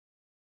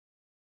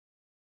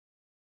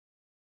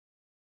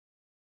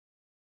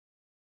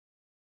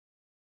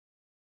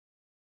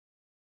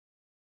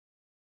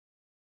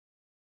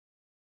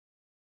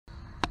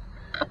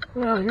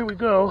Well, here we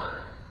go.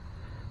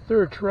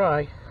 Third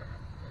try.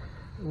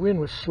 The wind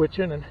was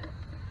switching, and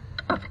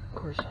of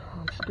course,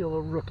 I'm still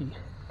a rookie.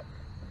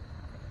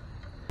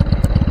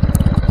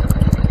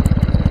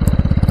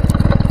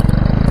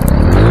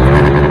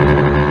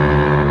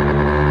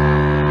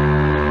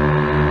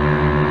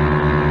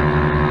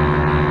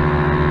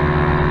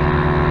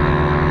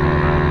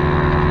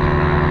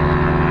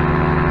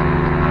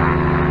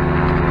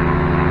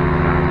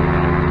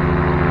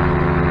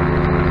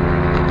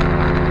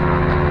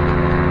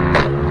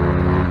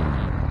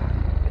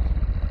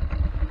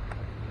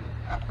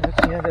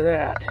 That's the end of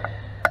that.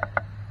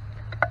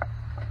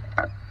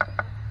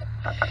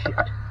 Shit.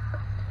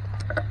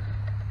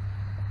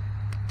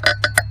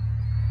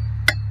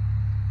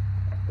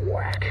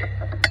 Whack.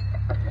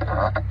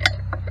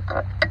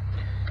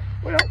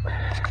 Well,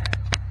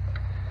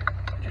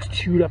 just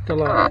chewed up the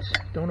lines.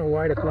 Don't know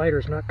why the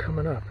glider's not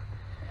coming up.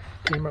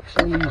 Came up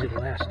so easy the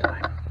last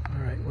time.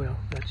 Alright, well,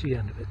 that's the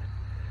end of it.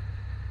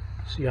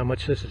 See how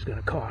much this is going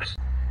to cost.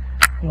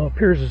 Well, it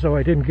appears as though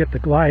I didn't get the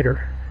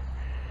glider.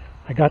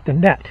 I got the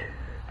net.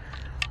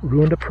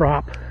 Ruined a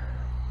prop.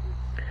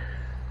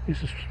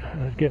 This is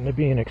getting to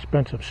be an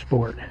expensive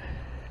sport.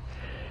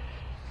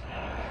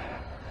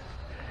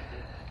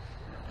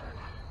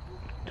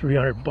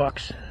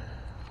 $300.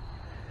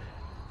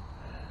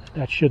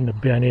 That shouldn't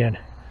have been in.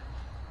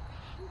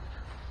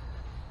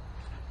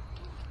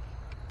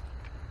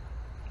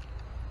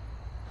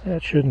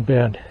 That shouldn't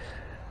bend.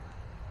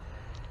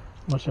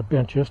 Must have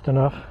bent just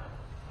enough.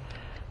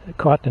 It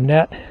caught the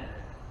net.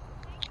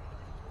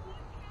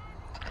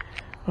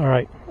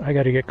 Alright, I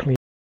got to get clean.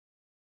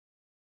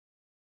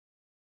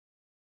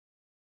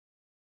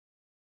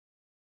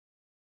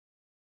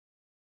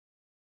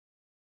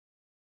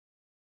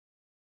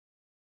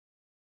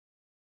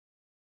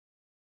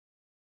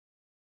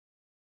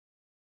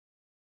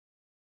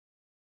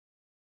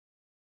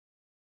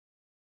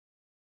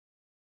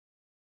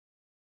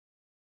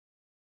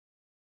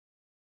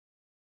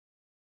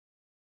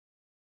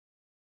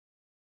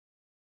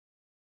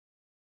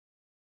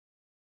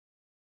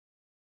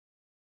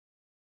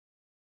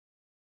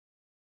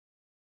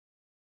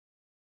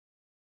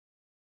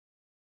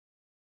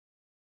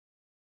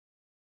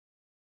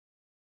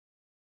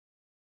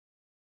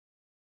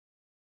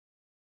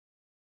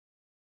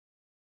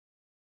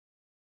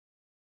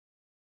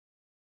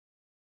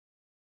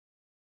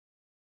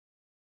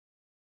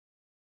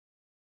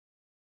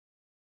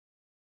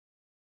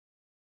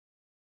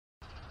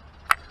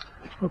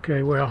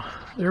 Okay, well,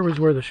 there was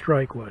where the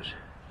strike was.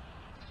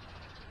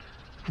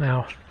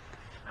 Now,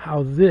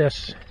 how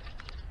this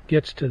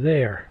gets to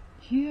there.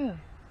 Yeah,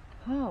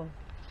 how?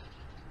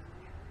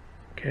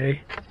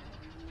 Okay,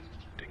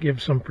 to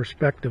give some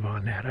perspective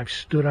on that. I've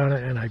stood on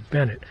it and I've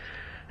bent it.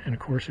 And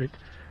of course it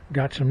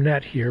got some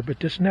net here,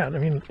 but this net, I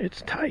mean,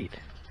 it's tight.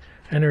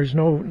 And there's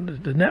no,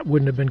 the net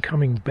wouldn't have been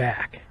coming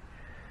back.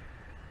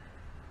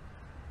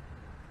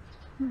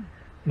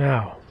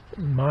 Now,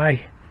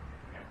 my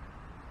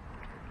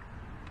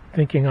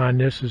thinking on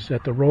this is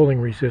that the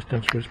rolling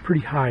resistance was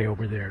pretty high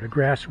over there. The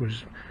grass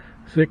was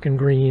thick and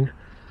green,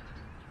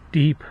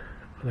 deep,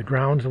 the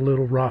ground's a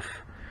little rough,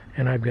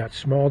 and I've got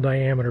small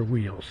diameter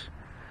wheels.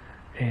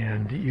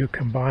 And you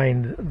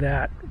combine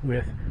that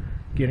with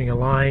getting a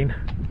line,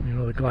 you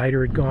know, the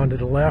glider had gone to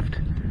the left.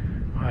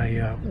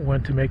 I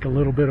went to make a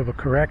little bit of a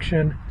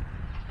correction,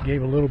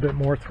 gave a little bit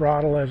more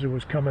throttle as it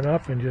was coming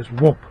up, and just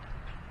whoop.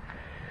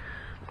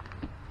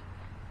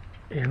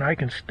 And I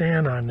can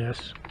stand on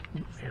this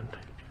and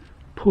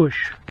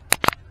push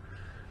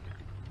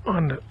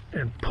on the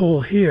and pull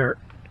here,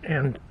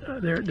 and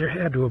there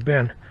had to have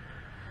been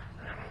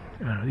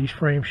these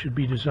frames should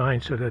be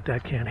designed so that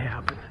that can't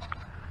happen.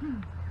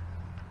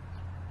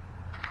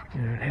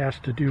 And it has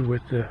to do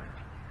with the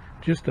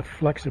just the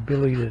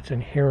flexibility that's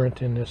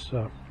inherent in this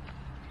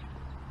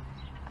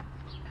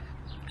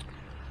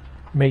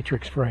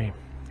matrix frame.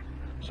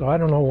 So I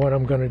don't know what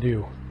I'm going to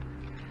do,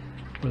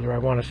 whether I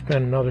want to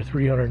spend another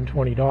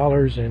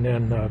 $320 and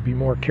then be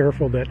more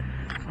careful that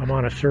I'm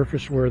on a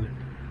surface where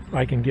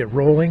I can get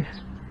rolling,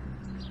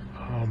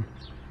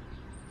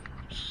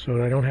 so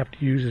that I don't have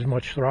to use as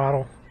much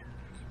throttle,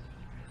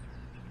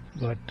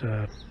 but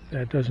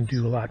that doesn't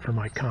do a lot for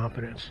my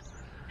confidence.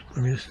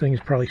 I mean, this thing is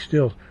probably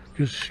still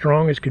just as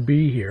strong as could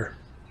be here,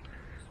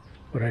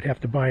 but I'd have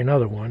to buy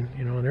another one,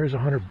 you know, and there's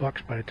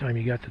 $100 by the time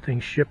you got the thing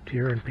shipped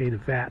here and pay the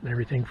VAT and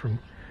everything from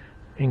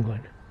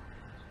England.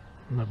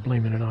 I'm not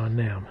blaming it on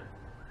them.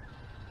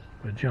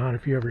 But John,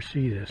 if you ever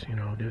see this, you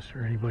know, this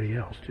or anybody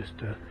else, just,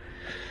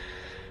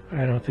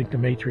 I don't think the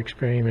matrix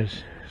frame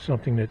is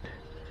something that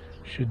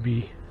should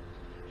be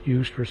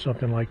used for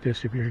something like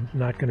this if you're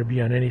not going to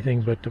be on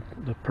anything but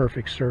the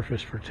perfect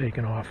surface for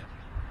taking off.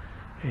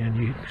 And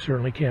you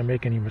certainly can't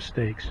make any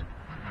mistakes.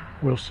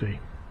 We'll see.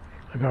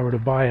 If I were to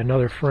buy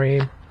another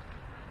frame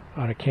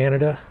out of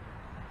Canada,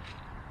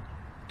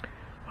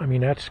 I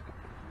mean, that's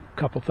a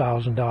couple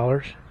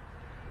 $1,000s.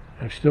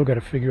 I've still got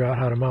to figure out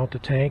how to mount the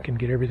tank and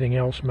get everything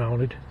else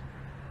mounted.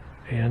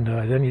 And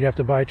then you'd have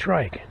to buy a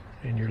trike.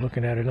 And you're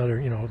looking at another,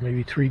 you know,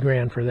 maybe $3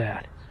 grand for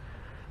that.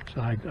 So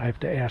I have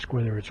to ask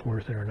whether it's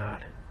worth it or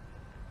not.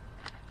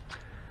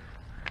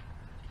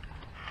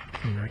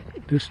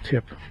 This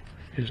tip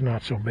is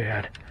not so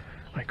bad.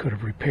 I could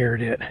have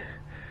repaired it,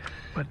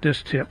 but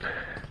this tip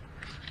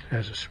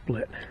has a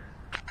split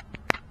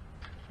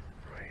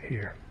right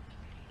here.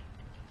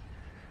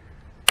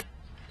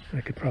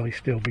 That could probably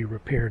still be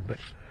repaired, but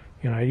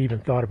I even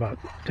thought about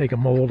taking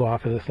a mold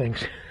off of the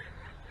things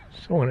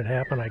so when it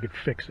happened I could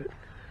fix it.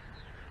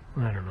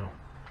 I don't know.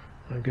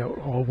 I've got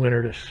all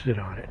winter to sit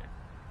on it.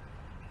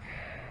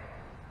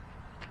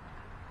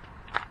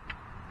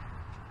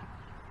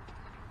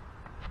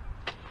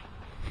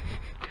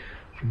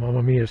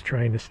 Mamma Mia is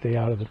trying to stay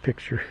out of the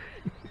picture.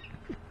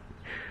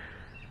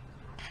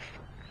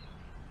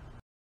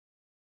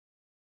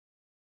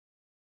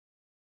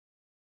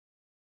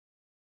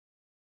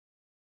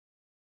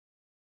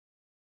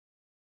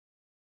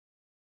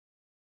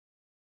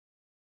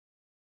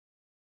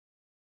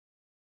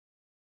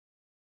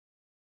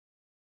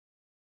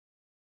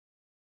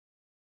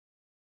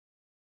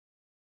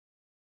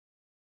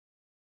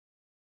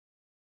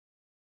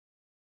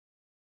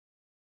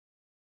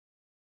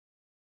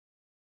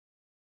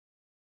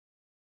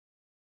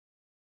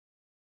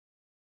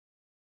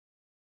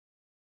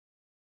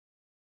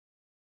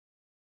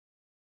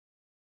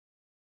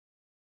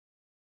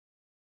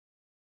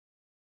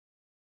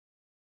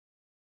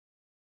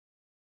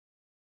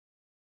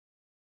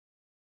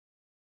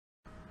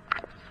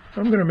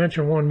 I'm going to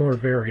mention one more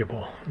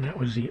variable, and that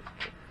was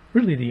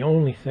really the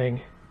only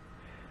thing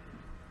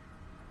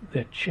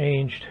that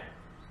changed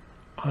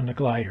on the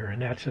glider,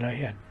 and that's that I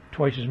had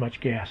twice as much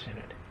gas in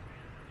it.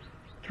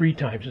 3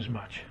 times as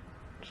much.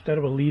 Instead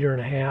of 1.5 liters,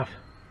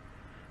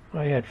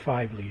 I had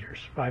 5 liters,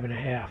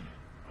 5.5,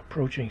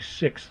 approaching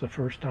 6 the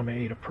first time I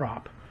ate a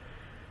prop.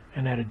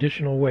 And that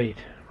additional weight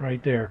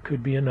right there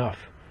could be enough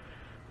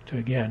to,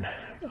 again,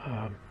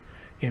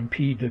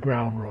 impede the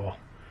ground roll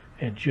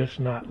and just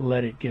not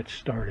let it get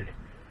started.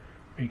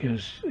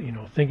 Because,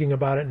 thinking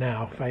about it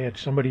now, if I had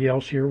somebody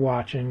else here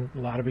watching, a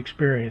lot of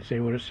experience,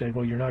 they would have said,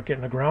 well, you're not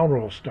getting the ground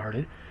roll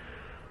started.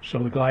 So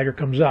the glider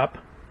comes up,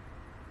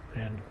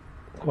 and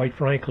quite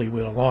frankly,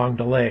 with a long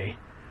delay,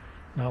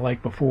 not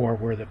like before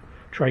where the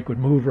trike would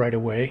move right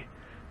away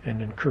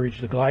and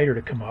encourage the glider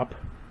to come up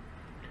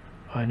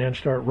and then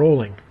start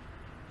rolling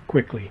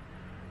quickly.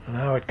 And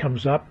now it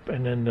comes up,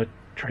 and then the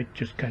trike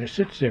just kind of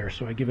sits there.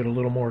 So I give it a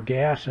little more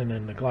gas, and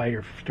then the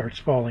glider starts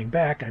falling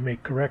back. I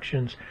make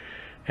corrections,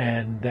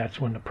 and that's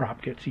when the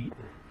prop gets eaten.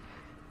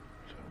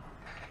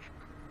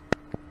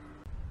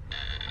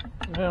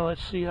 Well,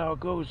 let's see how it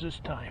goes this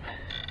time.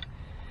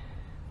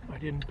 I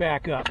didn't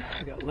back up.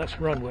 I got less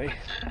runway.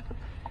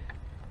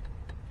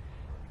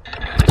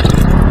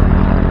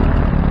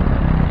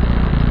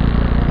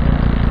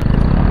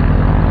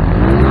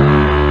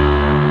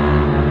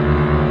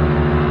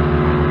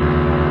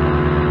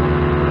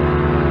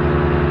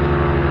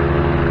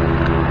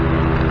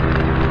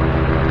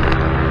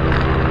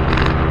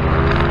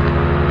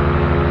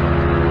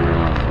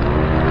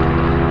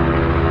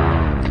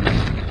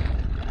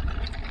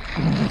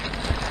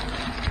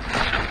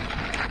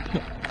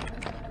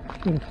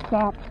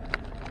 Stop.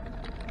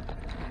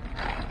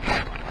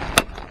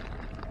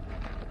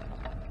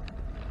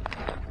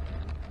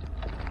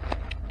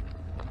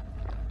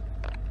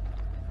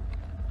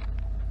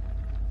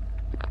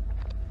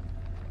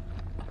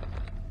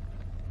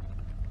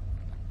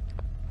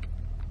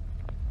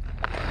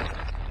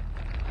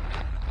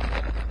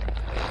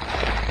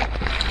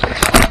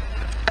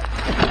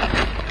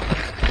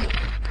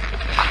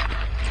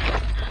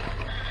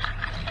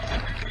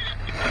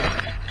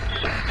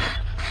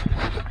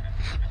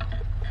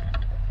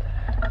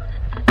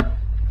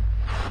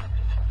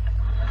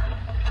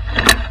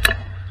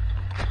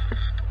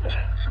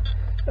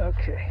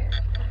 Okay,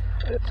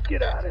 let's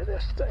get out of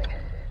this thing.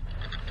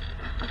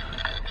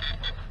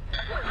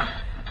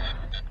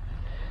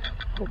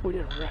 Hope we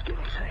didn't wreck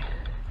anything.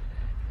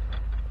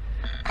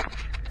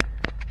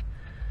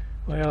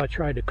 Well, I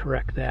tried to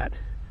correct that.